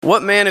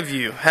What man of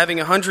you, having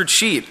 100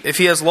 sheep, if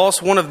he has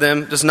lost one of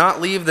them, does not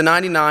leave the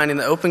 99 in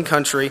the open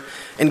country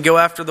and go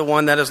after the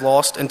one that is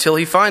lost until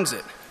he finds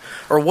it?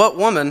 Or what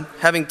woman,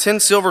 having 10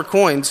 silver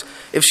coins,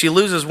 if she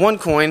loses one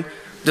coin,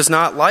 does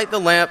not light the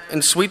lamp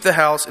and sweep the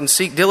house and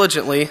seek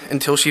diligently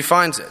until she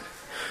finds it?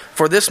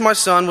 For this my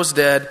son was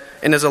dead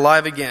and is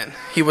alive again.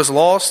 He was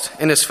lost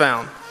and is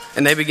found.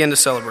 And they begin to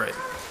celebrate.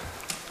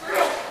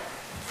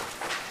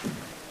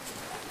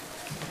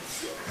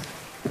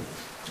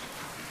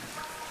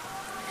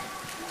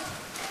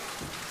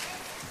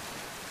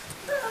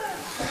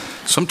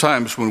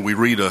 Sometimes when we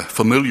read a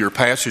familiar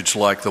passage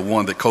like the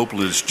one that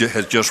Copeland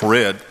has just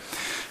read,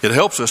 it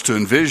helps us to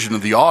envision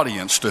the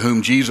audience to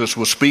whom Jesus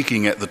was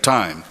speaking at the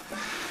time.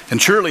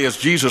 And surely as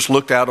Jesus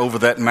looked out over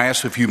that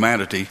mass of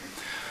humanity,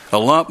 a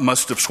lump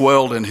must have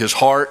swelled in his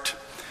heart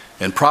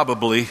and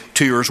probably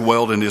tears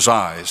welled in his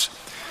eyes,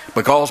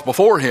 because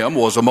before him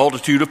was a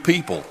multitude of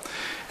people.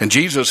 And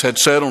Jesus had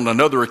said on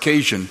another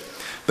occasion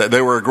that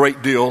they were a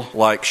great deal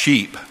like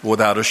sheep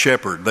without a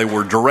shepherd. They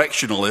were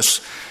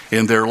directionless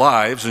in their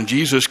lives, and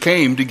Jesus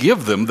came to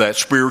give them that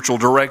spiritual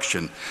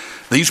direction.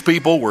 These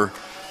people were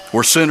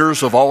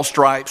sinners of all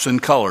stripes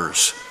and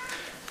colors.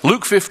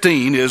 Luke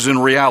 15 is in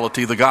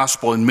reality the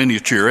gospel in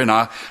miniature, and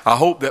I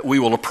hope that we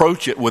will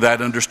approach it with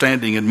that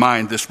understanding in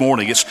mind this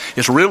morning.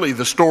 It's really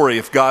the story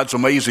of God's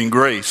amazing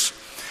grace.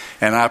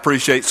 And I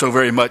appreciate so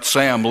very much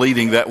Sam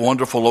leading that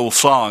wonderful old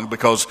song,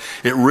 because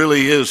it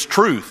really is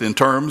truth in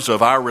terms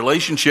of our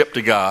relationship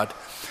to God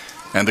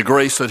and the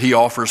grace that he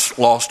offers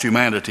lost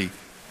humanity.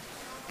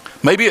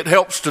 Maybe it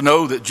helps to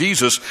know that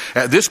Jesus,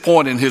 at this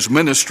point in his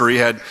ministry,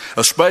 had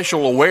a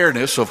special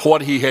awareness of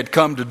what he had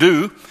come to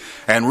do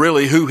and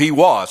really who he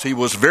was. He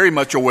was very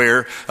much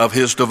aware of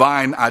his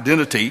divine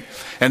identity,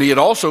 and he had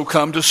also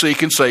come to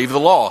seek and save the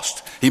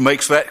lost. He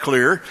makes that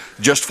clear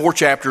just 4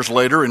 chapters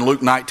later in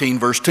Luke 19,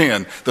 verse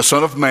 10. The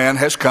Son of Man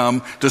has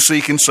come to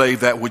seek and save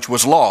that which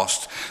was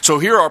lost. So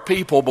here are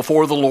people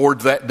before the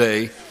Lord that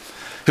day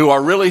who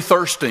are really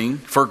thirsting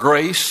for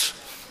grace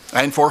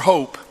and for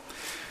hope.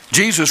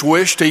 Jesus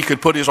wished he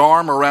could put his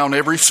arm around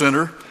every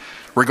sinner,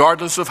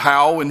 regardless of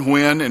how and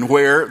when and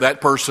where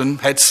that person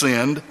had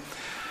sinned.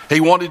 He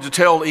wanted to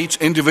tell each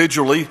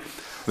individually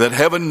that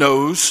heaven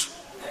knows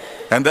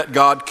and that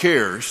God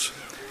cares,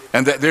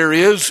 and that there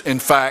is, in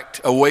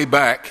fact, a way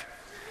back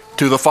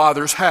to the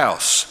Father's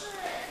house.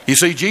 You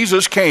see,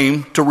 Jesus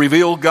came to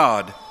reveal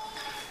God,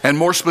 and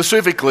more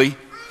specifically,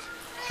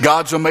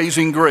 God's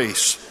amazing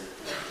grace,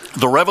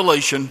 the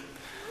revelation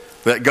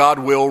that God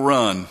will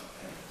run.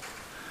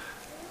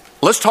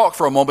 Let's talk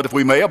for a moment, if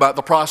we may, about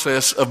the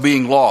process of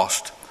being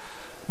lost.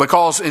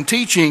 Because in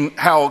teaching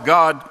how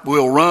God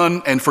will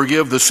run and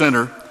forgive the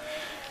sinner,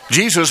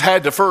 Jesus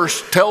had to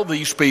first tell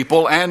these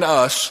people and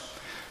us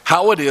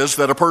how it is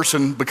that a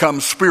person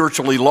becomes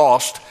spiritually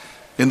lost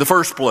in the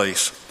first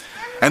place.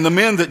 And the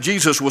men that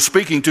Jesus was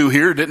speaking to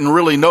here didn't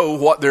really know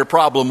what their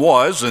problem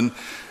was, and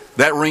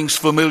that rings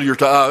familiar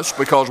to us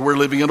because we're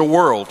living in a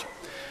world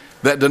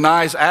that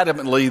denies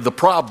adamantly the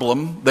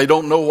problem. They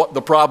don't know what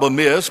the problem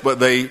is, but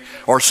they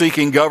are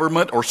seeking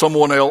government or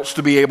someone else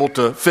to be able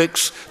to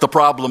fix the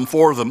problem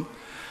for them.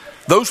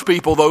 Those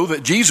people, though,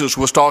 that Jesus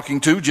was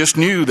talking to just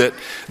knew that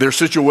their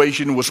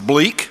situation was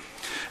bleak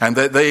and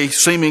that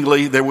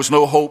there was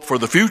no hope for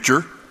the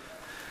future.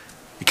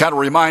 It kind of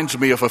reminds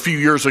me of a few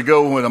years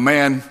ago when a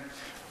man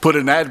put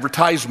an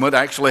advertisement,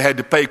 actually had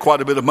to pay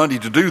quite a bit of money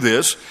to do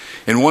this,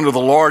 in one of the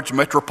large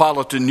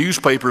metropolitan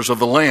newspapers of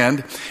the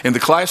land. In the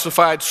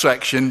classified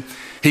section,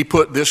 he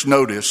put this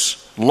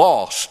notice: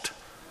 lost,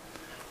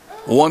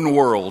 one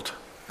world.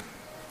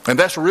 And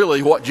that's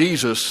really what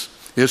Jesus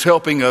is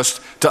helping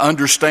us to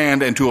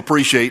understand and to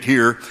appreciate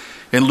here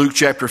in Luke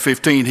chapter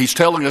 15. He's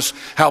telling us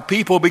how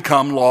people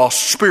become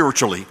lost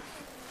spiritually.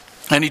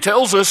 And he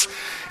tells us,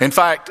 in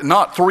fact,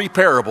 not 3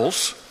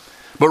 parables,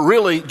 but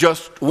really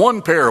just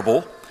one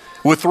parable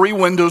with 3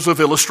 windows of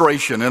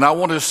illustration. And I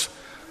want us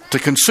to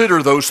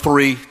consider those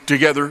 3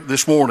 together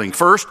this morning.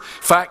 First,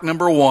 fact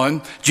number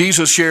 1,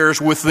 Jesus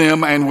shares with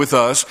them and with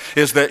us,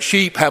 is that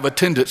sheep have a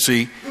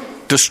tendency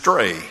to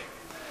stray.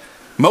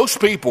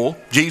 Most people,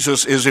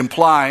 Jesus is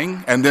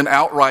implying and then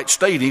outright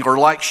stating, are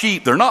like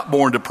sheep. They're not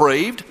born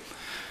depraved.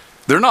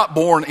 They're not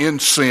born in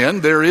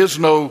sin. There is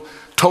no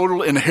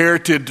total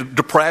inherited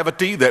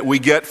depravity that we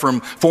get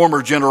from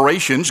former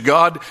generations.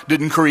 God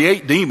didn't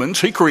create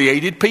demons. He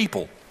created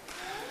people.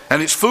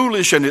 And it's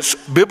foolish and it's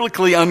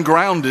biblically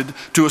ungrounded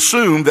to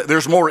assume that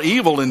there's more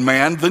evil in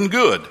man than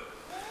good.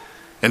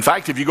 In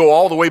fact, if you go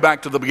all the way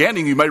back to the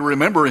beginning, you may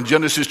remember in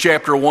Genesis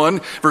chapter 1,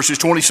 verses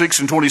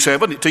 26 and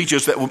 27, it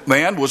teaches that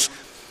man was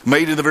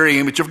made in the very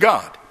image of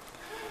God.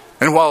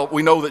 And while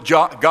we know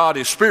that God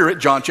is spirit,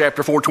 John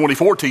chapter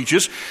 4:24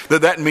 teaches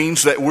that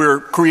means that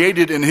we're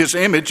created in his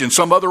image in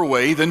some other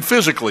way than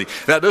physically.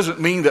 That doesn't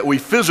mean that we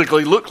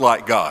physically look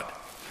like God,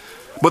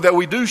 but that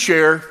we do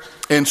share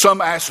in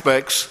some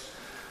aspects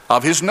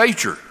of his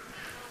nature.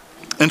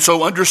 And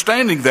so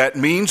understanding that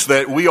means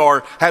that we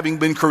are, having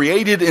been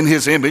created in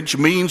His image,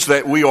 means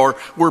that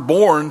we're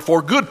born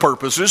for good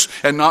purposes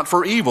and not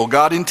for evil.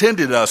 God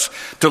intended us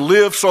to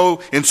live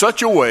so in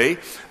such a way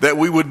that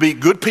we would be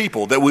good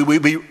people, that we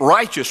would be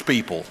righteous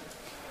people,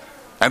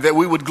 and that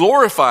we would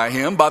glorify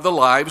Him by the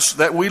lives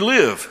that we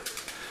live.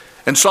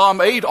 And Psalm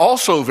 8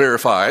 also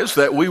verifies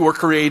that we were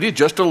created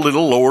just a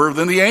little lower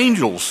than the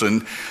angels.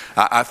 And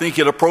I think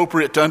it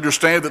appropriate to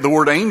understand that the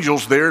word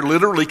angels there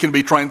literally can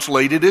be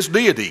translated as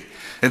deity.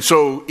 And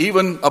so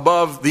even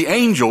above the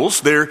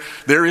angels, there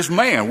is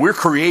man. We're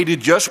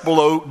created just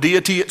below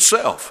deity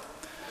itself.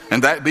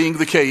 And that being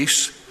the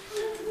case,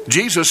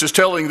 Jesus is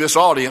telling this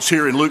audience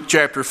here in Luke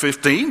chapter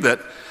 15 that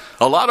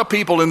a lot of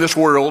people in this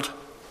world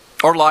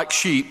are like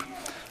sheep,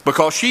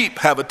 because sheep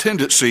have a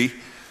tendency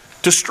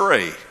to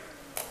stray.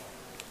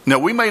 Now,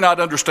 we may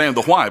not understand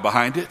the why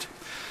behind it,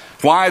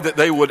 why that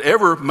they would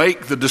ever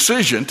make the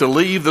decision to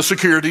leave the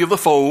security of the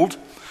fold,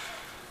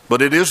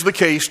 but it is the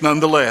case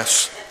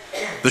nonetheless.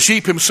 The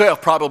sheep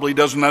himself probably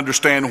doesn't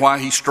understand why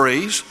he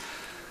strays,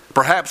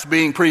 perhaps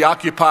being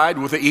preoccupied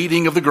with the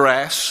eating of the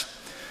grass,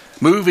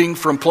 moving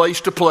from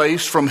place to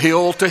place, from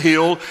hill to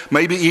hill,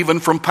 maybe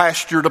even from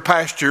pasture to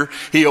pasture.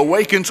 He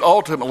awakens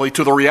ultimately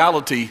to the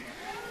reality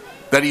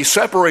that he's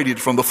separated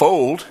from the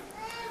fold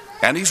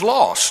and he's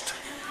lost.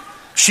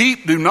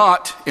 Sheep do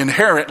not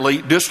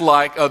inherently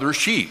dislike other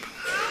sheep.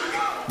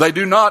 They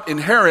do not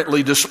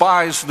inherently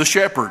despise the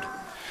shepherd.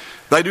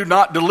 They do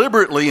not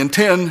deliberately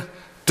intend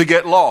to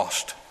get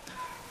lost,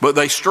 but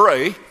they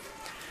stray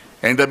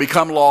and they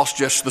become lost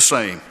just the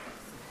same.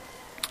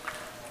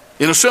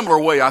 In a similar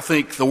way, I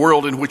think the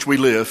world in which we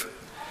live,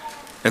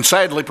 and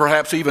sadly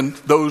perhaps even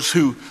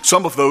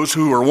some of those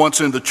who were once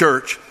in the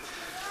church,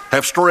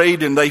 have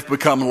strayed and they've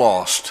become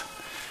lost.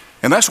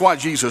 And that's why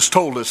Jesus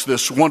told us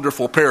this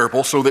wonderful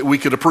parable, so that we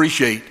could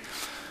appreciate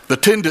the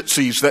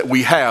tendencies that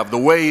we have, the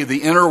way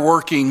the inner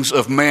workings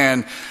of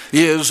man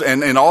is,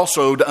 and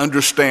also to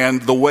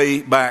understand the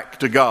way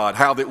back to God,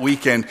 how that we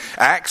can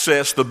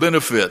access the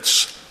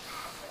benefits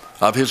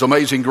of His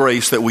amazing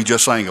grace that we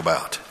just sang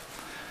about.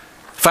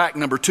 Fact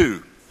number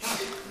 2,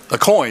 a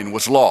coin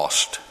was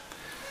lost.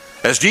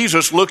 As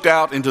Jesus looked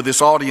out into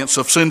this audience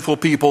of sinful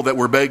people that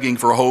were begging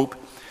for hope,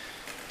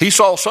 He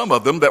saw some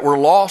of them that were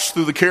lost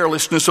through the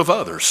carelessness of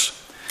others.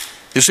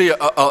 You see,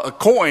 a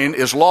coin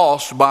is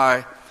lost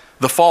by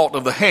the fault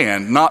of the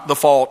hand, not the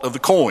fault of the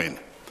coin.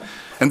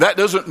 And that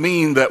doesn't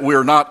mean that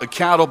we're not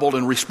accountable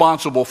and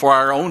responsible for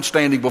our own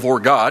standing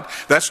before God.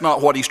 That's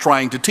not what He's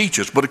trying to teach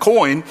us. But a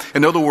coin,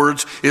 in other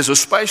words, is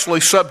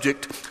especially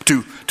subject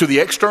to the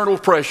external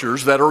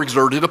pressures that are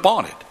exerted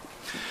upon it.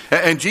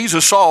 And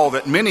Jesus saw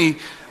that many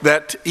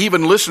that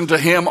even listened to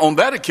Him on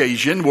that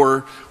occasion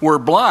were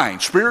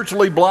blind,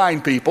 spiritually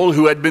blind people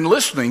who had been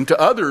listening to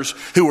others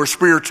who were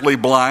spiritually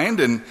blind.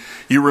 And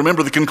you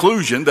remember the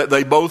conclusion that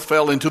they both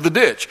fell into the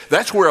ditch.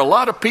 That's where a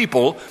lot of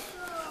people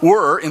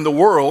were in the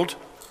world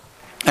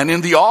and in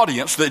the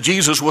audience that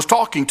Jesus was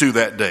talking to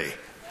that day.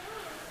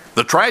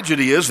 The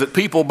tragedy is that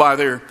people by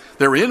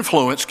their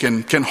influence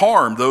can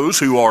harm those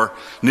who are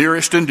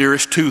nearest and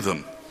dearest to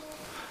them.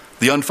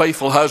 The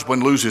unfaithful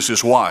husband loses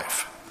his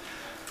wife.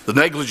 The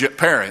negligent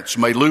parents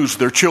may lose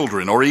their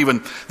children, or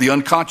even the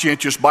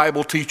unconscientious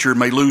Bible teacher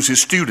may lose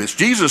his students.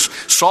 Jesus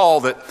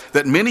saw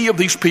that many of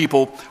these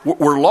people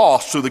were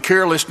lost through the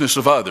carelessness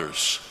of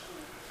others.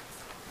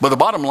 But the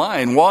bottom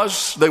line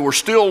was they were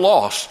still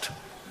lost,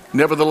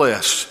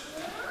 nevertheless.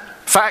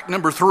 Fact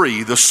number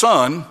 3, the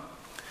son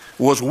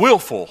was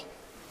willful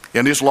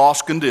in his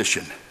lost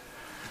condition.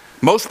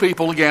 Most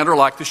people, again, are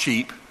like the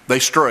sheep. They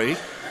stray.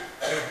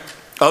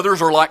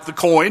 Others are like the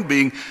coin,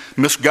 being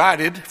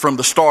misguided from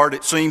the start.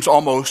 It seems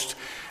almost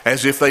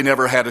as if they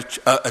never had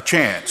a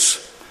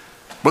chance.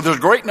 But there's a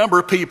great number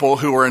of people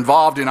who are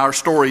involved in our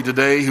story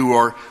today who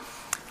are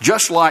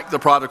just like the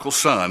prodigal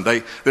son.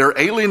 They're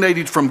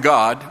alienated from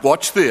God,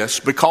 watch this,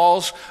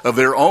 because of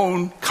their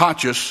own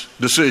conscious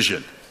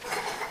decision.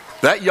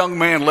 That young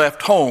man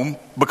left home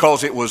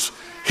because it was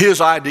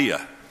his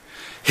idea.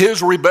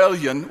 His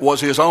rebellion was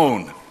his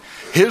own.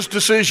 His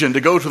decision to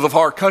go to the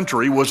far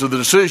country was the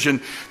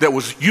decision that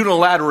was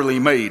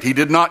unilaterally made. He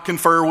did not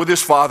confer with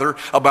his father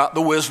about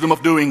the wisdom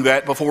of doing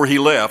that before he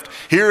left.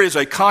 Here is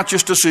a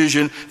conscious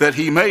decision that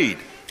he made.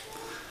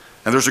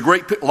 And there's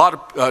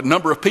a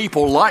number of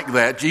people like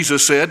that.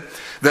 Jesus said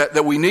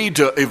that we need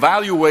to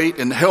evaluate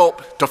and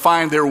help to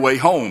find their way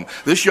home.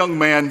 This young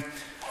man,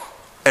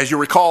 as you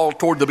recall,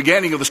 toward the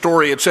beginning of the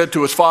story, had said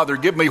to his father,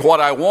 "Give me what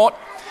I want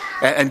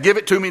and give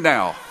it to me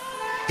now."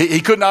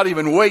 He could not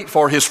even wait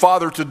for his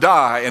father to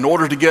die in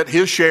order to get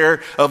his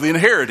share of the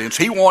inheritance.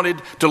 He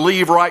wanted to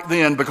leave right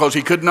then because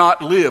he could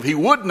not live. He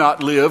would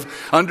not live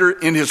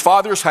in his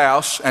father's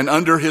house and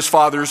under his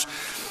father's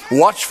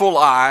watchful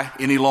eye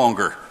any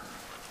longer.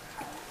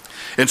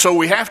 And so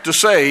we have to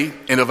say,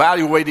 in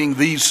evaluating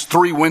these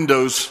 3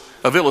 windows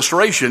of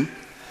illustration,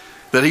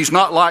 that he's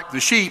not like the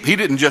sheep. He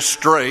didn't just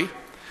stray.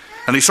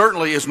 And he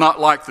certainly is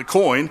not like the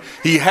coin.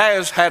 He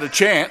has had a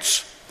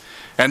chance,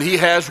 and he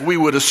has, we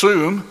would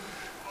assume,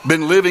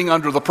 been living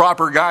under the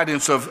proper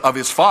guidance of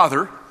his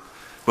father,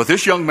 but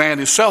this young man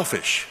is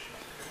selfish.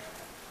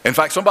 In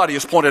fact, somebody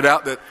has pointed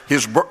out that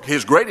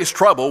his greatest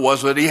trouble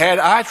was that he had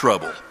eye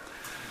trouble.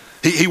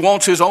 He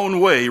wants his own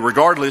way,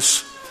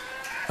 regardless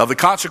of the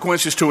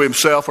consequences to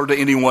himself or to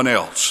anyone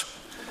else.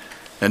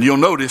 And you'll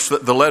notice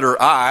that the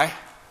letter I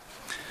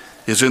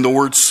is in the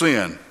word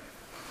sin.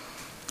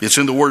 It's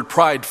in the word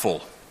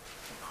prideful.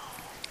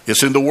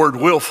 It's in the word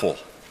willful.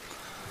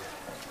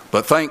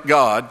 But thank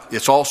God,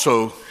 it's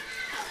also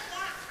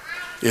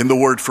in the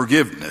word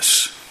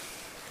forgiveness.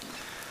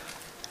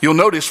 You'll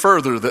notice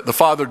further that the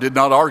father did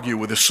not argue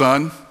with his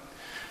son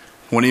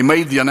when he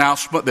made the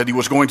announcement that he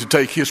was going to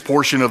take his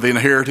portion of the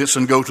inheritance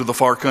and go to the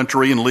far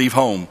country and leave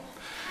home.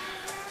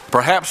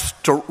 Perhaps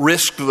to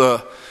risk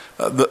the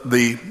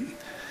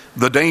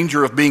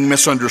danger of being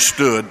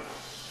misunderstood,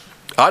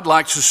 I'd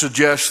like to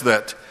suggest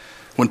that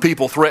when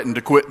people threaten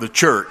to quit the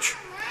church,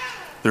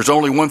 there's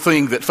only one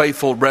thing that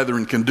faithful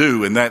brethren can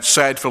do, and that's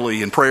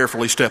sadly and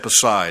prayerfully step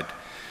aside.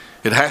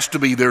 It has to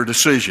be their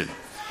decision.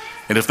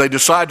 And if they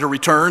decide to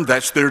return,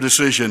 that's their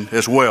decision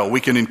as well. We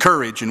can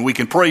encourage and we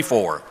can pray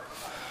for.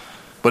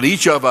 But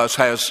each of us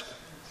has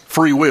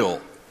free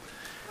will.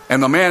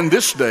 And the man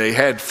this day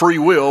had free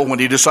will when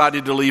he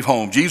decided to leave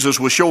home. Jesus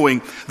was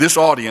showing this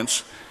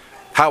audience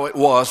how it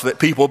was that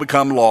people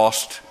become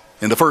lost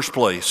in the first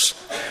place.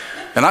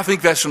 And I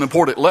think that's an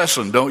important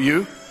lesson, don't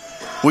you?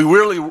 We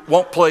really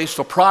won't place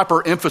the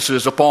proper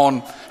emphasis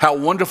upon how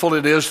wonderful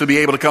it is to be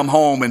able to come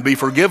home and be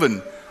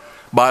forgiven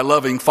by a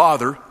loving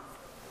Father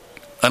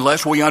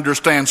unless we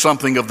understand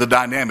something of the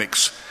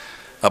dynamics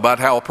about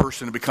how a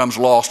person becomes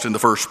lost in the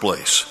first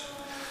place.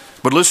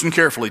 But listen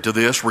carefully to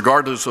this.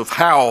 Regardless of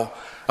how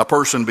a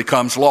person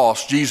becomes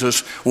lost,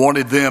 Jesus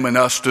wanted them and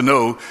us to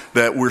know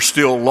that we're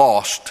still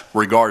lost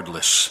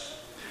regardless.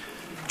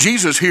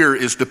 Jesus here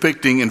is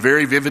depicting in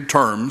very vivid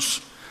terms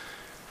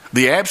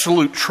the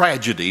absolute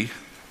tragedy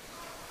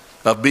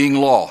of being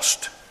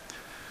lost.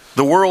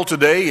 The world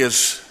today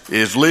is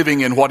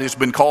living in what has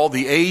been called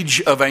the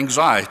age of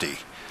anxiety.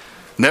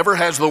 Never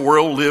has the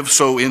world lived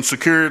so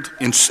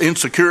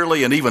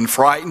insecurely and even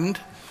frightened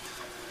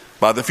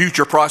by the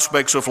future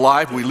prospects of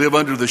life. We live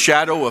under the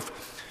shadow of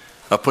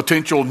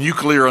potential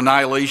nuclear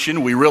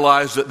annihilation. We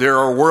realize that there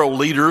are world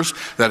leaders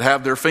that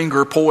have their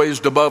finger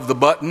poised above the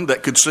button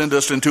that could send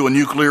us into a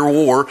nuclear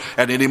war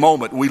at any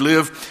moment. We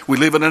live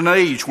in an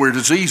age where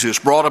diseases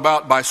brought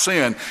about by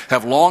sin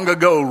have long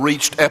ago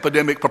reached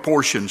epidemic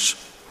proportions.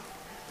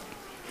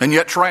 And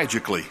yet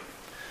tragically,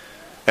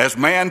 as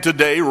man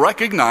today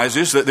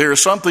recognizes that there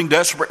is something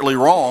desperately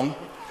wrong,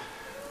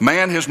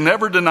 man has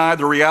never denied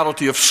the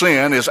reality of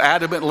sin as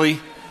adamantly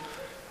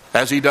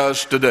as he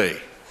does today.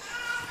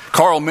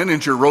 Carl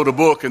Menninger wrote a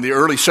book in the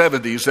early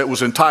 70s that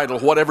was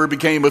entitled, Whatever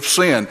Became of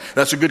Sin?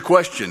 That's a good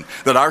question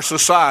that our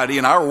society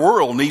and our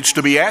world needs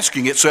to be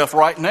asking itself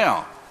right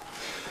now.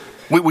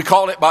 We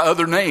call it by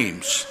other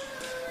names.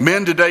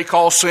 Men today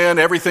call sin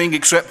everything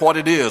except what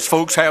it is.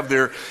 Folks have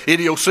their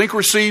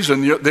idiosyncrasies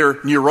and their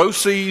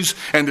neuroses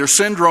and their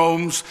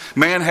syndromes.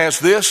 Man has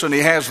this and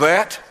he has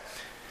that.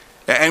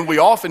 And we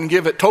often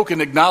give it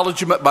token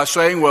acknowledgement by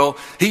saying, well,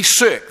 he's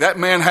sick. That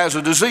man has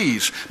a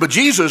disease. But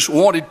Jesus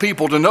wanted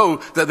people to know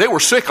that they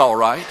were sick, all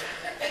right.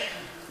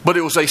 But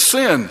it was a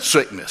sin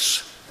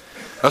sickness.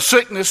 A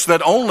sickness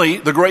that only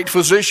the great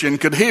physician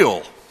could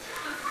heal.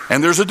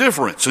 And there's a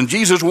difference. And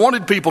Jesus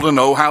wanted people to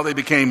know how they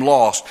became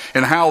lost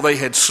and how they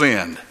had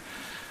sinned.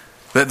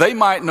 That they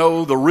might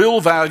know the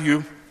real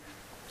value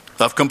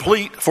of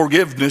complete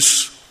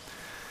forgiveness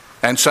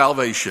and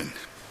salvation.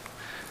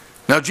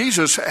 Now,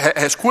 Jesus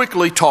has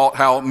quickly taught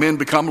how men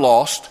become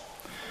lost,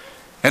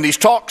 and he's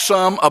talked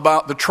some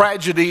about the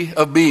tragedy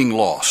of being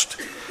lost.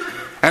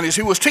 And as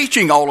he was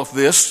teaching all of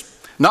this,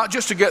 not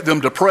just to get them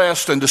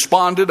depressed and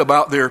despondent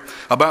about their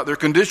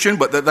condition,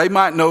 but that they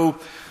might know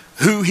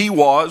who he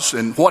was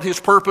and what his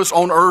purpose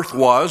on earth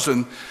was,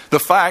 and the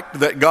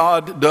fact that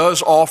God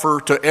does offer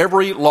to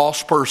every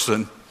lost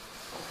person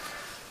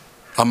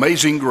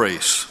amazing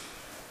grace.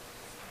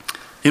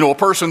 You know, a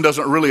person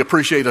doesn't really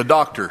appreciate a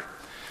doctor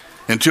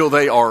until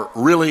they are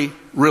really,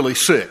 really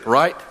sick,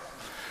 right?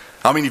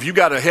 I mean, if you've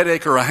got a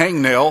headache or a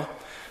hangnail,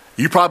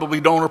 you probably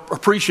don't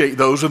appreciate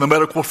those in the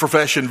medical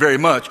profession very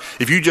much.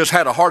 If you just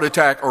had a heart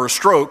attack or a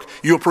stroke,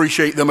 you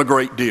appreciate them a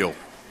great deal.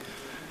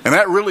 And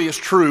that really is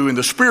true in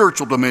the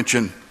spiritual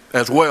dimension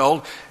as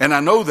well. And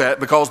I know that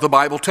because the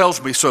Bible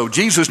tells me so.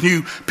 Jesus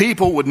knew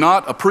people would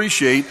not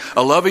appreciate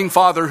a loving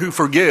Father who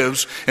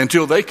forgives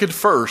until they could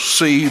first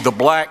see the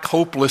black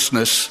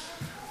hopelessness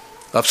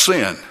of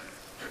sin.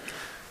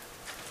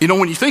 You know,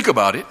 when you think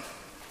about it,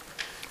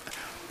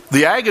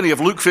 the agony of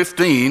Luke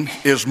 15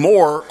 is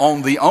more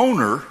on the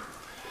owner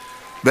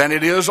than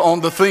it is on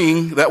the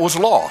thing that was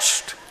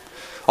lost.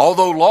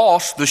 Although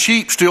lost, the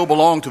sheep still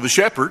belong to the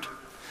shepherd.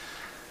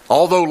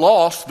 Although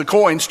lost, the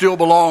coin still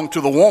belonged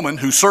to the woman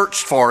who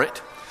searched for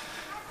it.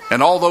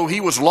 And although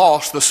he was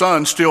lost, the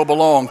son still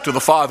belonged to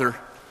the father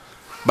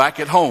back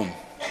at home.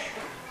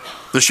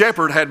 The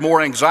shepherd had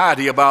more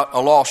anxiety about a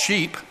lost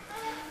sheep.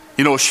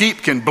 You know, a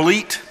sheep can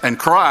bleat and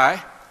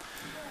cry,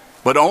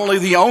 But only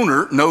the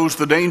owner knows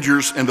the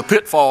dangers and the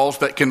pitfalls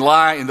that can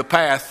lie in the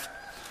path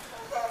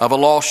of a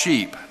lost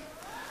sheep.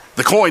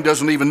 The coin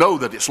doesn't even know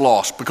that it's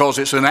lost because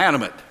it's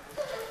inanimate.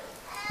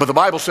 But the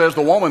Bible says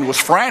the woman was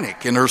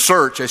frantic in her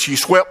search as she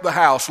swept the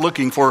house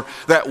looking for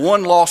that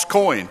one lost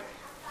coin.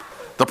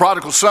 The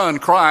prodigal son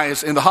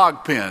cries in the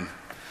hog pen,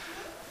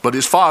 but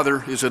his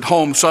father is at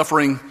home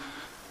suffering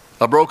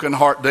a broken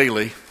heart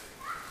daily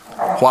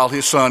while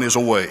his son is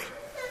away.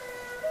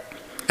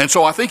 And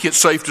so I think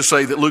it's safe to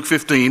say that Luke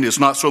 15 is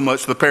not so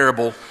much the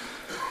parable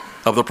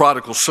of the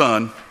prodigal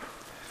son,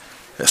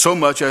 so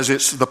much as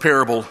it's the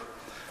parable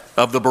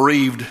of the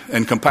bereaved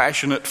and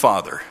compassionate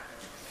father.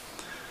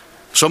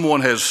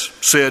 Someone has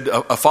said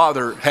a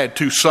father had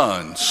two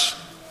sons,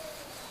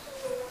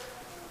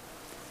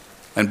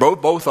 and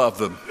both of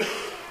them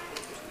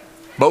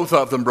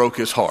broke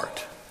his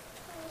heart.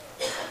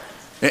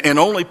 And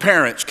only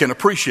parents can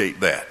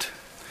appreciate that,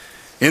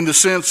 in the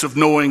sense of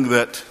knowing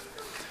that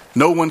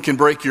no one can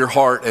break your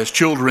heart as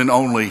children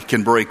only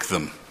can break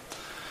them.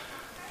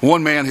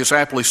 One man has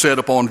aptly said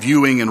upon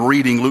viewing and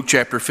reading Luke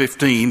chapter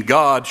 15,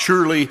 God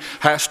surely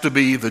has to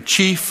be the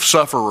chief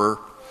sufferer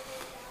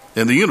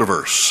in the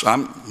universe.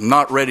 I'm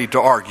not ready to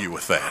argue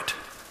with that.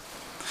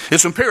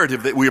 It's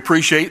imperative that we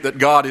appreciate that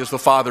God is the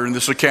Father in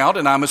this account,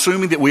 and I'm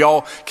assuming that we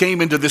all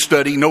came into this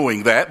study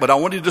knowing that, but I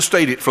wanted to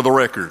state it for the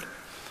record.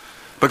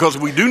 Because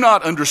if we do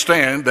not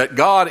understand that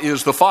God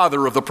is the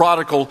father of the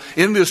prodigal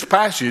in this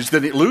passage,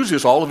 then it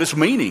loses all of its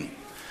meaning.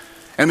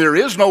 And there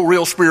is no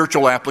real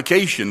spiritual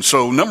application.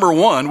 So number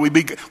one,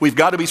 we've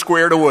got to be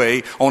squared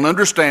away on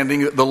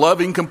understanding that the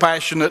loving,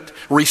 compassionate,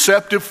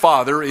 receptive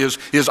Father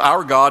is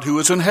our God who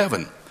is in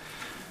heaven.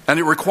 And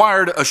it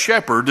required a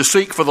shepherd to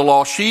seek for the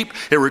lost sheep.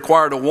 It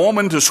required a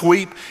woman to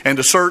sweep and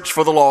to search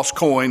for the lost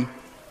coin.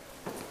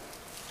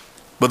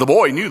 But the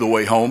boy knew the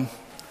way home.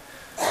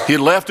 He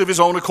had left of his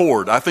own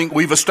accord. I think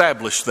we've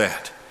established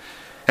that.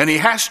 And he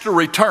has to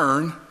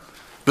return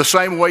the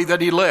same way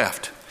that he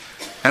left.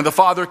 And the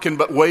father can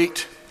but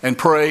wait and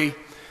pray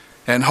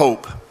and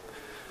hope.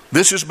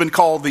 This has been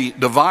called the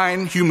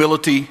divine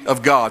humility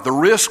of God. The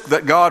risk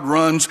that God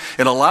runs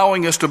in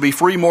allowing us to be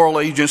free moral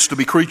agents, to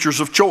be creatures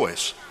of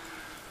choice.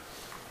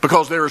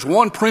 Because there is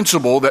one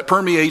principle that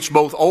permeates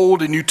both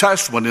Old and New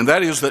Testament, and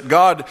that is that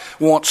God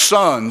wants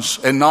sons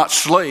and not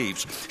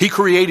slaves. He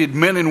created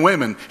men and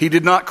women. He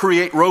did not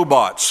create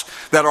robots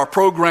that are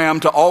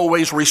programmed to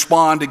always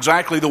respond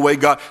exactly the way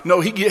God. No,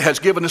 He has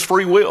given us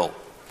free will.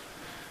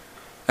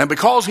 And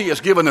because He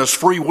has given us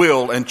free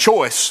will and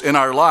choice in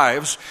our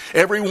lives,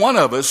 every one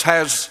of us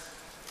has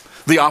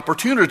the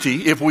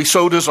opportunity, if we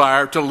so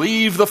desire, to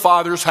leave the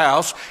Father's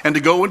house and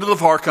to go into the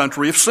far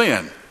country of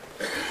sin.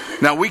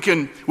 Now we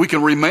can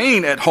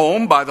remain at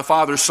home by the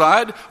Father's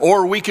side,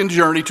 or we can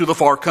journey to the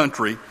far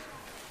country.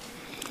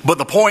 But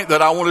the point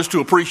that I want us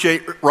to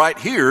appreciate right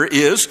here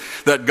is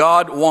that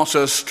God wants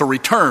us to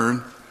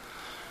return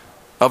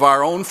of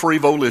our own free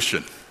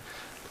volition.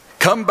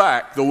 Come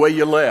back the way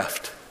you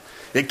left.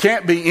 It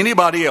can't be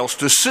anybody else's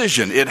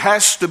decision. It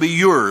has to be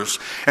yours.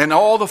 And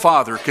all the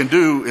Father can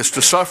do is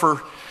to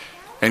suffer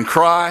and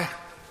cry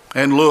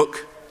and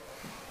look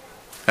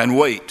and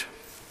wait.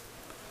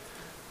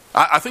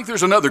 I think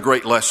there's another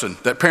great lesson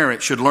that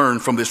parents should learn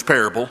from this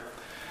parable,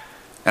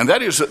 and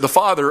that is that the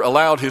father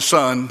allowed his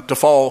son to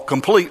fall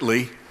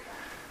completely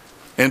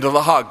into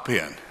the hog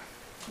pen.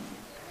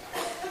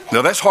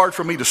 Now that's hard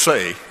for me to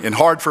say and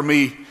hard for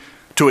me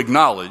to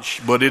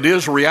acknowledge, but it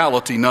is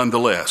reality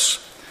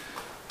nonetheless.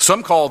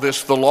 Some call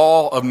this the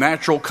law of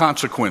natural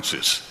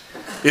consequences.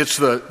 It's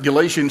the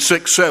Galatians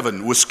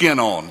 6:7 with skin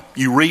on.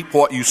 You reap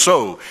what you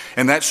sow.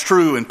 And that's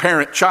true in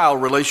parent-child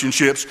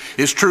relationships.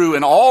 It's true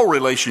in all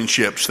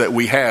relationships that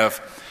we have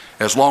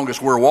as long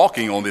as we're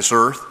walking on this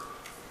earth.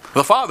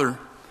 The father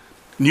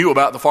knew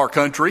about the far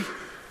country.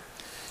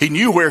 He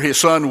knew where his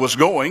son was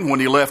going when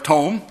he left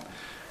home.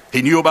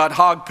 He knew about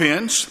hog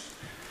pens.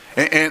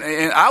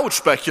 And I would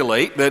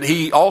speculate that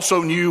he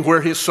also knew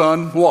where his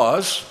son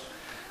was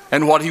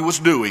and what he was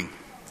doing.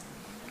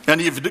 And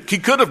he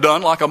could have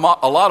done like a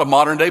lot of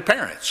modern day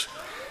parents.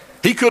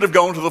 He could have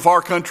gone to the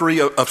far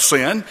country of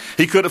sin.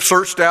 He could have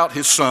searched out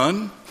his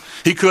son.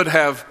 He could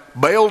have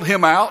bailed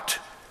him out.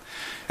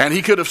 And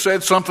he could have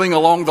said something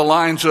along the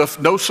lines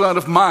of, "No son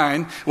of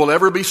mine will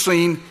ever be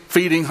seen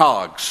feeding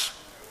hogs,"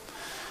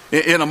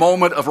 in a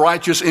moment of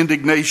righteous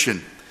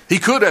indignation. He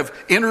could have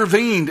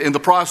intervened in the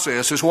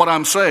process, is what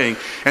I'm saying.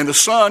 And the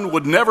son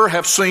would never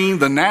have seen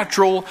the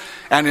natural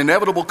and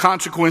inevitable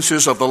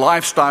consequences of the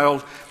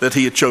lifestyle that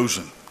he had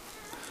chosen.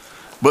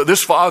 But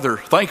this father,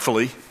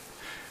 thankfully,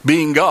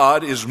 being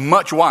God, is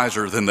much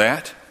wiser than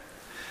that.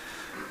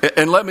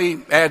 And let me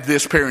add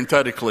this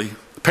parenthetically.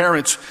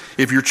 Parents,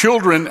 if your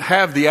children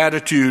have the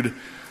attitude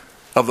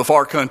of the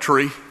far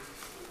country,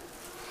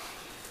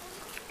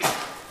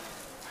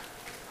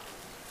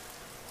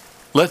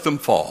 let them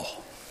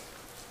fall.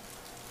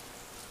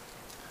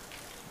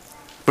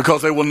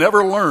 Because they will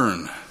never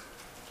learn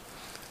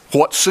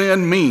what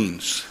sin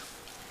means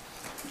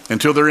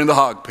until they're in the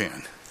hog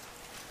pen.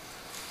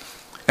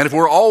 And if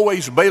we're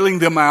always bailing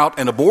them out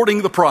and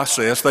aborting the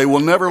process, they will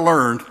never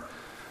learn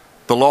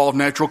the law of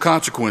natural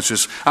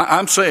consequences.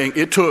 I'm saying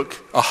it took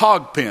a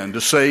hog pen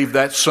to save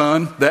that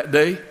son that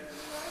day.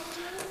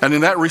 And in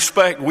that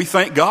respect, we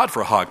thank God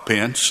for hog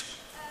pens.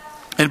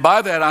 And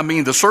by that I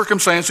mean the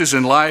circumstances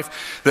in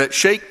life that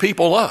shake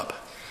people up,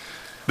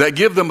 that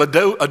give them a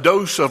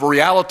dose of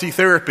reality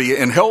therapy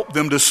and help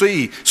them to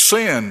see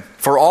sin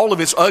for all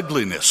of its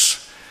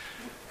ugliness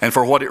and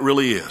for what it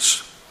really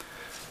is.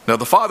 Now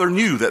the father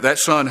knew that that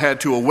son had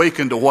to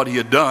awaken to what he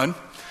had done,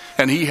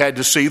 and he had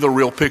to see the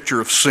real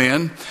picture of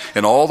sin,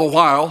 and all the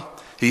while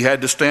he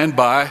had to stand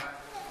by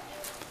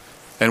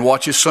and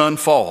watch his son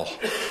fall,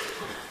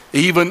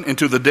 even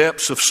into the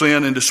depths of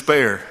sin and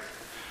despair.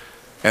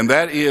 And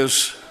that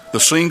is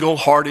the single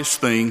hardest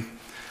thing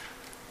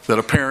that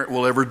a parent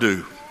will ever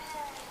do.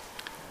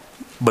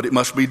 But it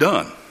must be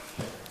done.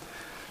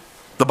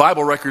 The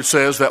Bible record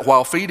says that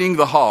while feeding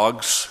the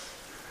hogs,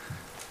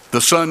 the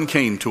son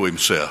came to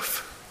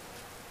himself.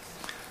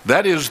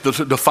 That is the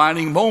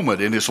defining moment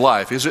in his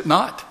life, is it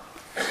not?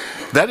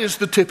 That is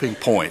the tipping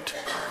point.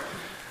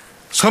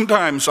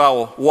 Sometimes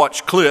I'll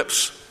watch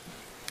clips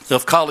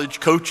of college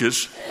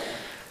coaches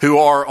who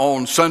are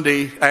on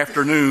Sunday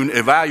afternoon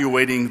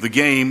evaluating the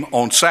game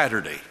on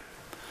Saturday.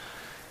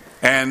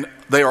 And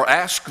they are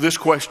asked this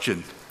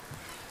question,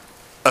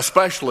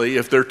 especially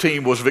if their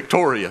team was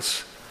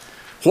victorious.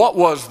 What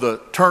was the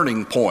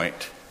turning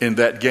point in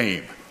that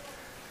game?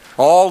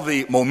 All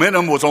the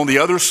momentum was on the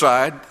other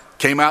side,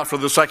 came out for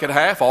the second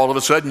half. All of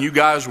a sudden you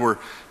guys were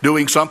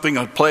doing something,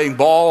 playing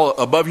ball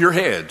above your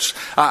heads.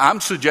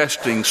 I'm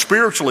suggesting,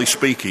 spiritually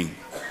speaking,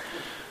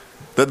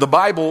 that the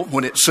Bible,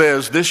 when it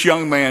says this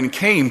young man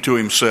came to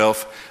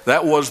himself,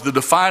 that was the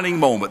defining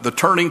moment, the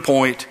turning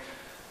point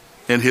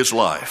in his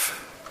life.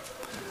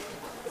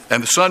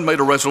 And the son made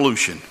a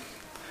resolution.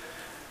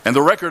 And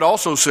the record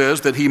also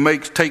says that he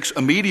takes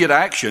immediate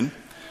action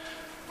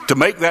to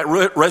make that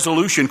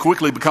resolution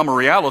quickly become a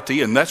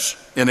reality. And that's,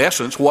 in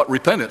essence, what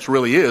repentance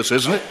really is,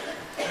 isn't it?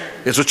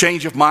 It's a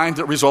change of mind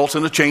that results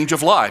in a change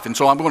of life. And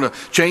so I'm going to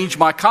change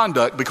my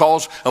conduct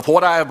because of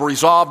what I have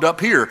resolved up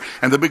here.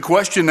 And the big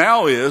question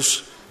now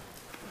is,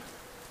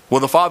 will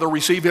the father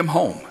receive him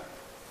home?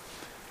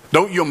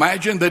 Don't you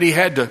imagine that he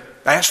had to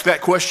ask that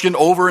question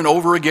over and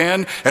over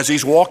again as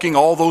he's walking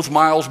all those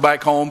miles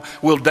back home?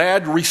 Will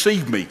Dad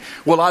receive me?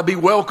 Will I be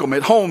welcome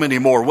at home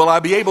anymore? Will I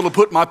be able to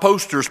put my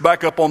posters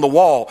back up on the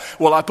wall?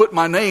 Will I put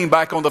my name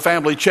back on the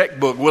family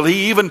checkbook? Will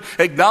he even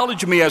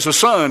acknowledge me as a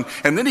son?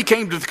 And then he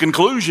came to the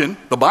conclusion,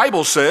 the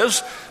Bible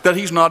says, that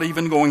he's not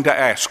even going to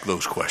ask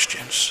those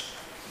questions,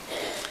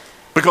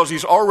 because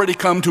he's already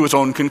come to his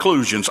own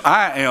conclusions.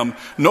 I am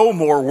no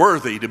more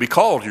worthy to be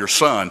called your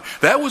son.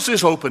 That was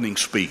his opening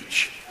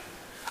speech.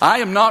 I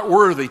am not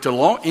worthy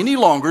to any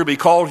longer be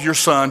called your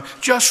son.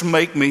 Just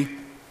make me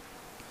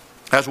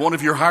as one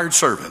of your hired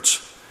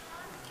servants.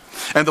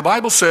 And the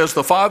Bible says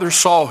the father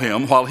saw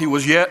him while he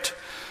was yet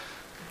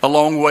a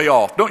long way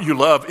off. Don't you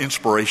love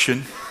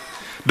inspiration?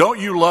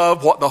 Don't you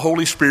love what the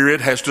Holy Spirit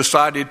has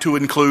decided to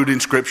include in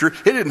Scripture?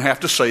 It didn't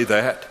have to say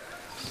that.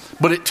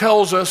 But it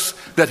tells us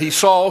that he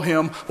saw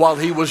him while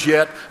he was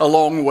yet a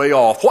long way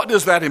off. What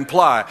does that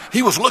imply?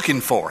 He was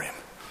looking for him.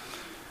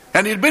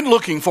 And he'd been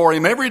looking for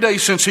him every day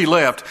since he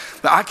left.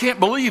 Now, I can't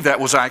believe that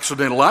was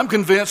accidental. I'm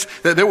convinced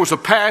that there was a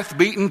path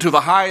beaten to the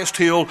highest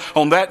hill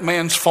on that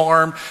man's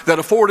farm that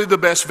afforded the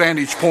best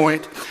vantage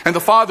point. And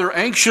the father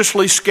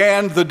anxiously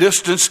scanned the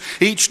distance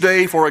each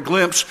day for a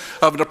glimpse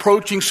of an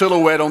approaching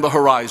silhouette on the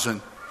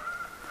horizon.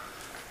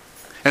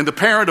 And the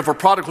parent of a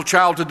prodigal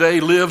child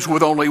today lives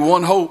with only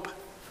one hope.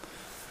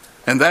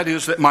 And that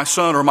is that my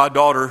son or my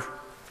daughter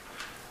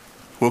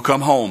will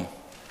come home.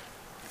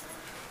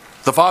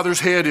 The father's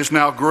head is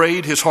now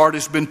grayed. His heart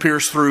has been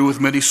pierced through with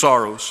many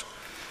sorrows.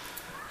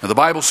 And the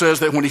Bible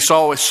says that when he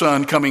saw his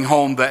son coming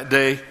home that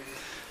day,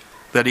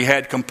 that he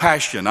had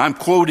compassion. I'm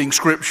quoting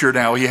Scripture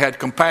now. He had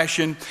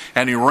compassion,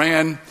 and he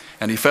ran,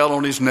 and he fell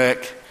on his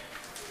neck,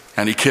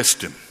 and he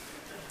kissed him.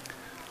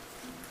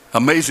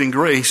 Amazing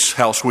grace,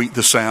 how sweet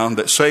the sound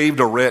that saved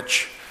a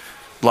wretch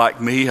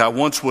like me. I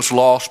once was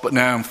lost, but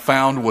now I'm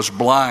found, was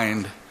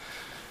blind,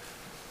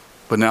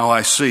 but now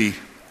I see.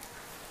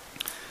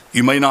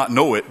 You may not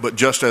know it, but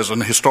just as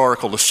an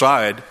historical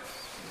aside,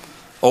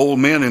 old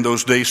men in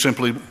those days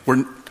simply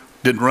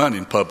didn't run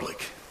in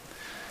public.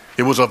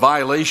 It was a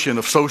violation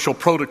of social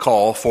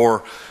protocol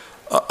for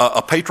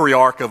a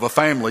patriarch of a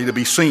family to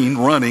be seen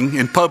running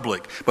in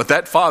public. But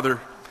that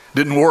father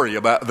didn't worry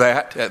about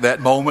that at that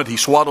moment. He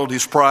swaddled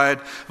his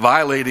pride,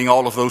 violating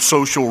all of those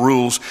social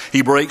rules.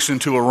 He breaks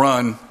into a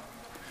run,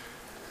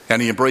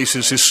 and he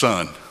embraces his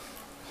son.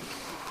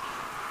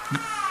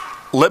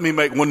 Let me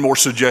make one more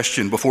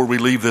suggestion before we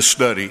leave this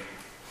study.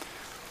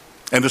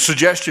 And the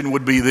suggestion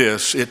would be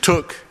this: it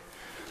took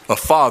a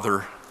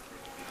father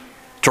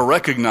to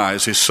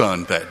recognize his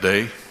son that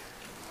day.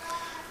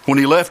 When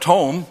he left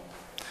home,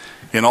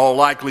 in all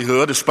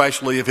likelihood,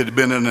 especially if it had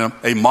been in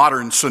a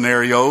modern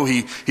scenario,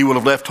 he would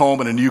have left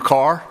home in a new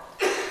car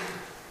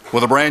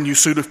with a brand new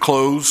suit of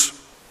clothes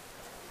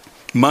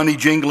money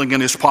jingling in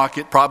his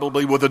pocket,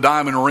 probably with a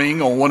diamond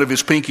ring on one of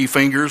his pinky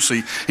fingers.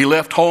 He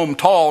left home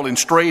tall and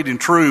straight and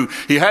true.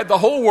 He had the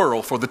whole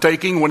world for the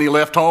taking when he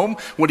left home,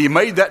 when he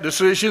made that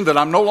decision that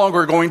I'm no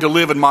longer going to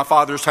live in my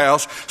Father's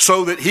house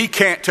so that he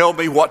can't tell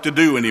me what to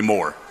do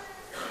anymore.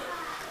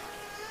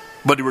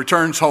 But he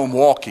returns home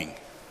walking.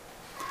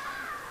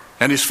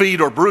 And his feet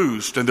are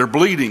bruised and they're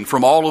bleeding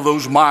from all of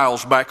those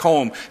miles back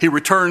home. He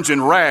returns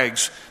in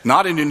rags,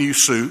 not in a new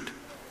suit.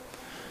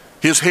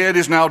 His head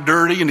is now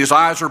dirty and his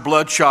eyes are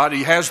bloodshot.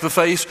 He has the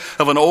face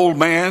of an old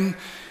man,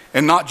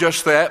 and not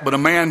just that, but a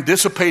man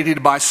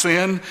dissipated by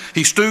sin.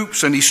 He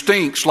stoops and he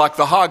stinks like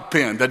the hog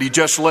pen that he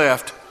just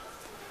left.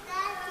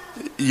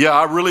 Yeah,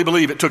 I really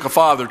believe it took a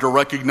father to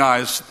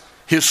recognize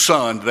his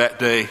son that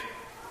day.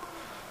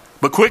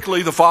 But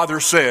quickly the father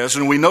says,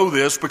 and we know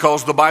this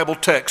because the Bible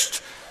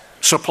text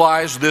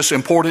supplies this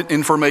important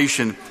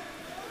information.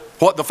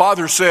 What the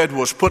father said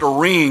was, put a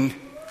ring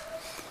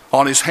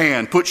on his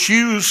hand, put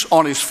shoes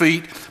on his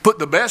feet, put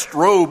the best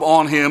robe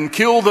on him,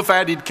 kill the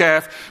fatted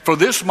calf, for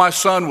this my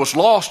son was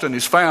lost and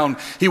is found.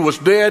 He was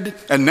dead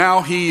and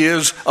now he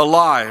is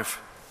alive.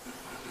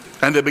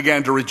 And they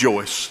began to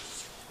rejoice.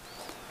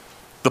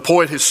 The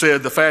poet has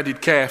said, the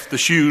fatted calf, the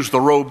shoes, the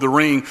robe, the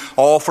ring,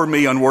 all for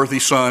me, unworthy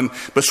son,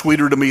 but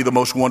sweeter to me the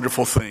most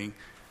wonderful thing.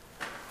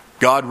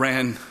 God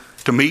ran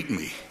to meet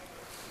me.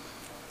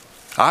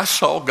 I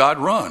saw God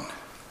run.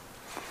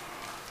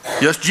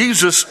 Yes,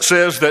 Jesus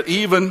says that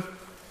even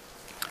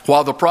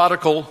while the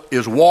prodigal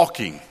is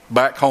walking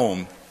back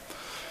home,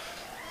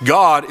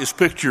 God is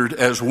pictured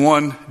as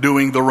one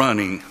doing the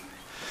running.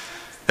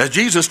 As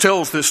Jesus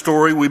tells this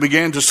story, we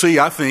begin to see,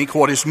 I think,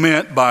 what is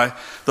meant by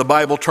the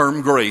Bible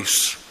term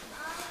grace.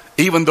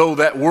 Even though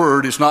that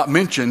word is not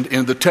mentioned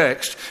in the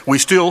text, we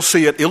still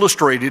see it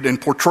illustrated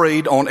and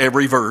portrayed on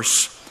every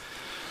verse.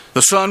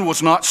 The son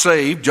was not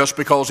saved just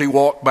because he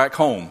walked back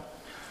home.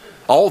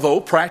 Although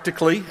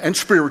practically and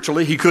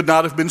spiritually he could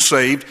not have been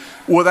saved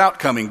without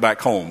coming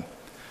back home.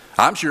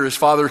 I'm sure his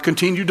father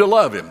continued to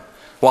love him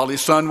while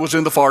his son was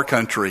in the far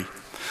country.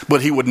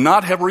 But he would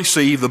not have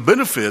received the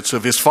benefits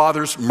of his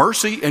father's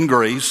mercy and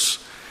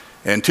grace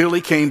until he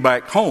came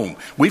back home.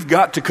 We've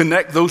got to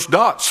connect those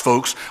dots,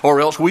 folks,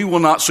 or else we will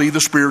not see the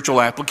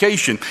spiritual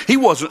application. He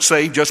wasn't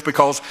saved just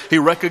because he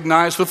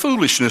recognized the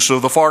foolishness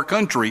of the far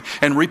country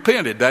and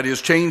repented. That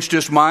is, changed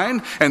his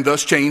mind and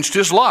thus changed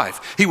his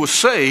life. He was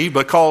saved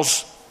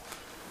because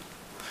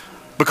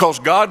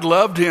God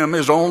loved him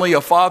as only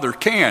a father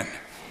can.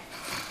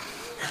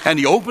 And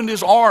he opened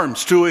his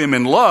arms to him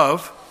in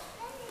love.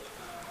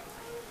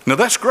 Now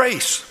that's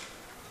grace.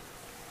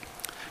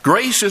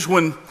 Grace is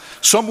when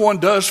someone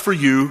does for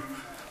you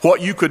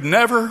what you could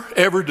never,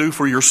 ever do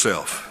for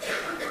yourself.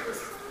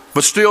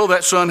 But still,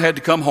 that son had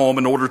to come home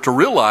in order to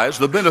realize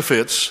the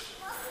benefits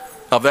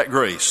of that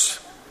grace.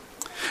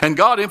 And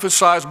God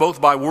emphasized both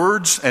by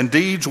words and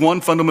deeds one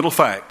fundamental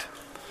fact: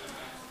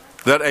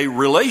 that a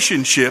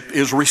relationship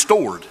is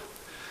restored.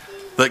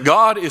 That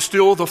God is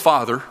still the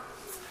father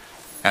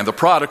and the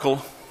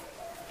prodigal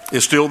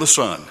is still the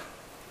son.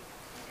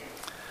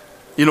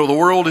 You know, the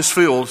world is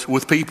filled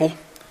with people,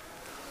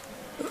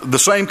 the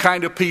same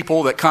kind of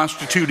people that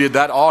constituted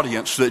that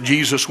audience that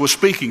Jesus was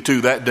speaking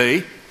to that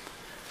day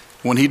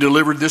when he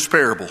delivered this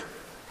parable.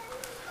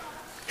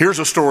 Here's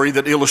a story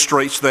that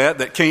illustrates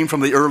that came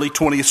from the early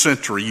 20th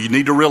century. You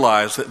need to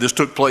realize that this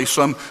took place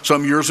some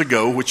years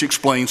ago, which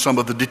explains some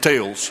of the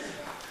details.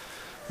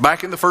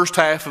 Back in the first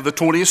half of the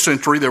 20th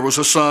century, there was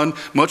a son,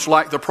 much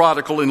like the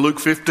prodigal in Luke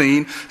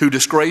 15, who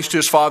disgraced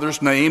his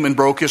father's name and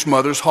broke his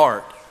mother's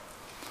heart.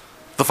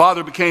 The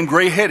father became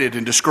gray-headed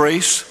in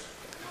disgrace.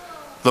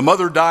 The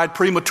mother died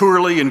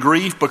prematurely in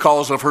grief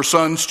because of her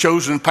son's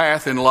chosen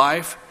path in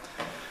life.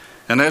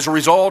 And as a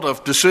result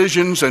of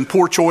decisions and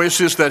poor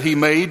choices that he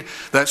made,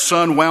 that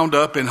son wound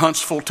up in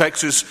Huntsville,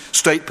 Texas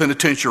State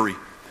Penitentiary.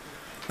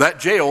 That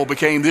jail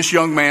became this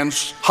young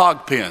man's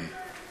hog pen.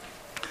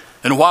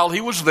 And while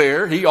he was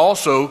there, he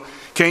also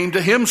came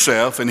to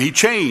himself and he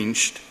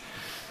changed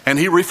and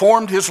he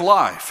reformed his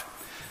life.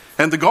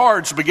 And the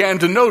guards began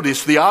to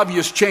notice the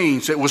obvious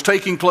change that was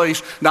taking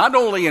place, not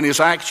only in his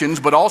actions,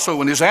 but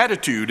also in his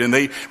attitude. And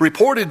they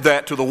reported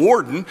that to the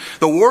warden.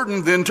 The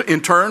warden then,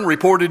 in turn,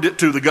 reported it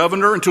to the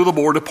governor and to the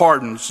Board of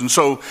Pardons. And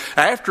so,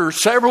 after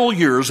several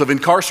years of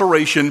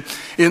incarceration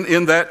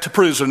in that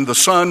prison, the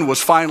son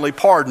was finally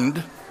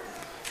pardoned,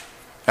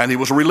 and he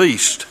was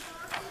released.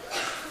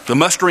 The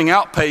mustering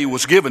out pay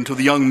was given to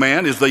the young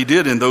man, as they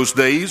did in those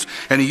days,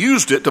 and he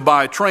used it to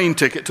buy a train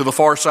ticket to the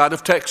far side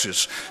of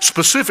Texas,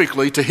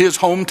 specifically to his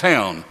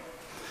hometown.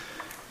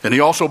 And he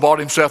also bought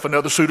himself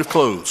another suit of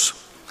clothes.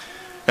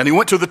 And he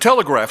went to the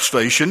telegraph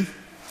station,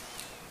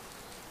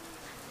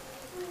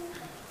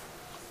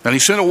 and he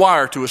sent a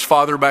wire to his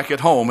father back at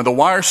home. And the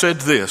wire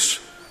said this: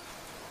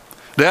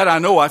 "Dad, I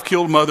know I've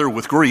killed Mother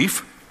with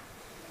grief.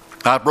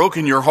 I've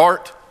broken your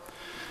heart,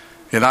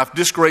 and I've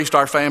disgraced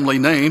our family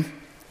name.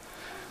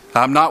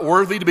 I'm not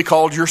worthy to be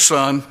called your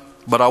son,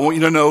 but I want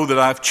you to know that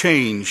I've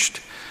changed.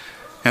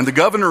 And the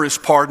governor has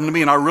pardoned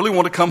me, and I really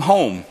want to come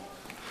home.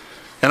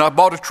 And I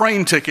bought a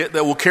train ticket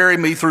that will carry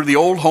me through the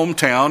old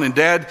hometown. And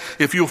Dad,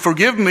 if you'll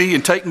forgive me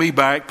and take me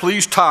back,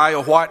 please tie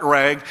a white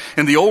rag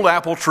in the old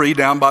apple tree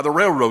down by the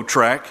railroad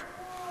track.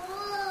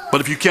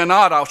 But if you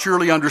cannot, I'll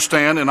surely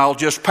understand, and I'll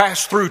just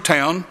pass through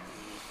town,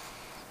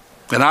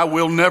 and I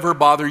will never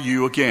bother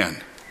you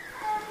again.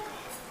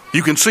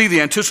 You can see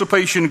the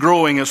anticipation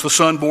growing as the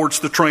son boards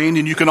the train,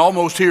 and you can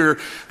almost hear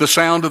the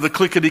sound of the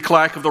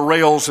clickety-clack of the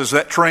rails as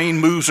that train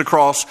moves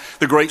across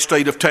the great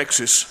state of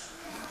Texas.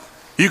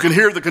 You can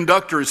hear the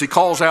conductor as he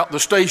calls out the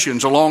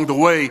stations along the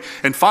way.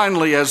 And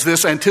finally, as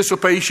this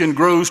anticipation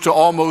grows to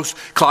almost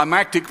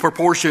climactic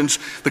proportions,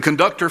 the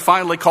conductor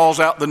finally calls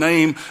out the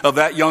name of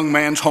that young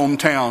man's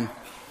hometown.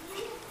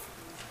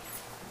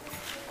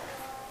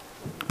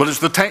 But as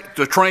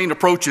the train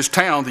approaches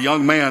town, the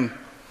young man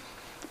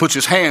puts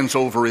his hands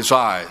over his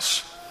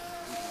eyes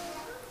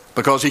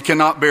because he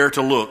cannot bear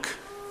to look.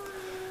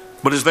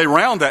 But as they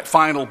round that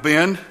final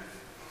bend,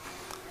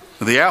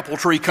 the apple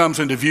tree comes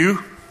into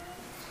view.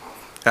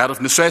 Out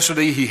of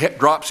necessity, he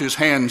drops his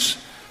hands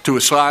to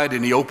his side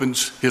and he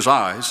opens his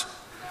eyes.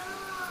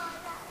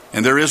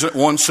 And there isn't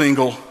one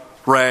single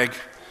rag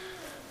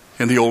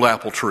in the old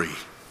apple tree.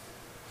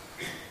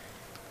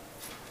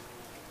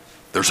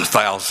 There's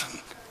 1,000.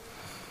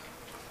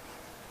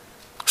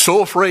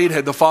 So afraid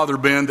had the father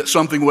been that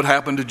something would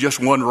happen to just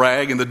one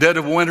rag. In the dead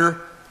of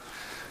winter,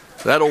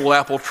 that old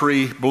apple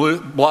tree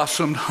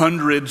blossomed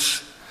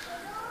hundreds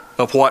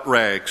of white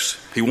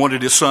rags. He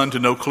wanted his son to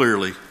know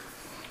clearly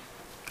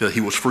that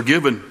he was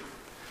forgiven,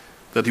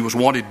 that he was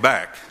wanted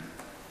back,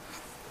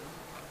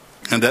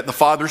 and that the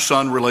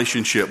father-son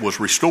relationship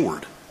was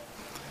restored.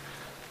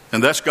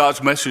 And that's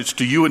God's message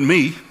to you and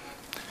me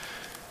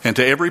and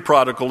to every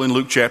prodigal in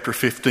Luke chapter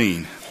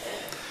 15.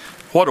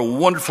 What a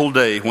wonderful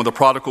day when the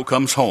prodigal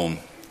comes home.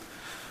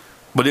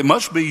 But it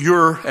must be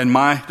your and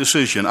my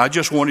decision. I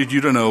just wanted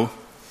you to know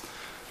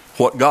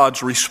what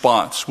God's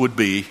response would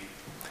be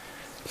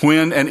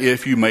when and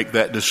if you make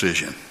that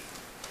decision.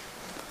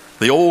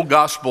 The old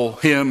gospel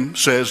hymn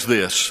says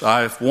this: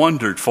 I've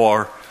wandered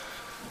far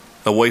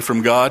away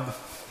from God.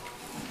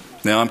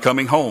 Now I'm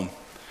coming home.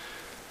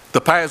 The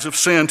paths of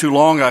sin too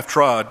long I've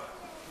trod.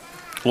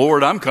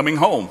 Lord, I'm coming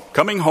home.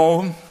 Coming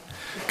home.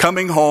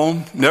 Coming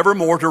home. Never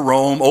more to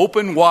roam.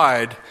 Open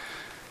wide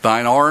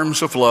thine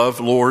arms of love.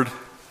 Lord,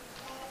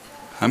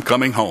 I'm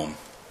coming home.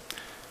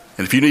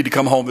 And if you need to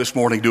come home this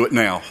morning, do it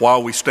now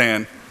while we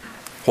stand,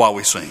 while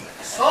we sing.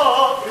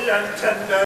 Softly and tender.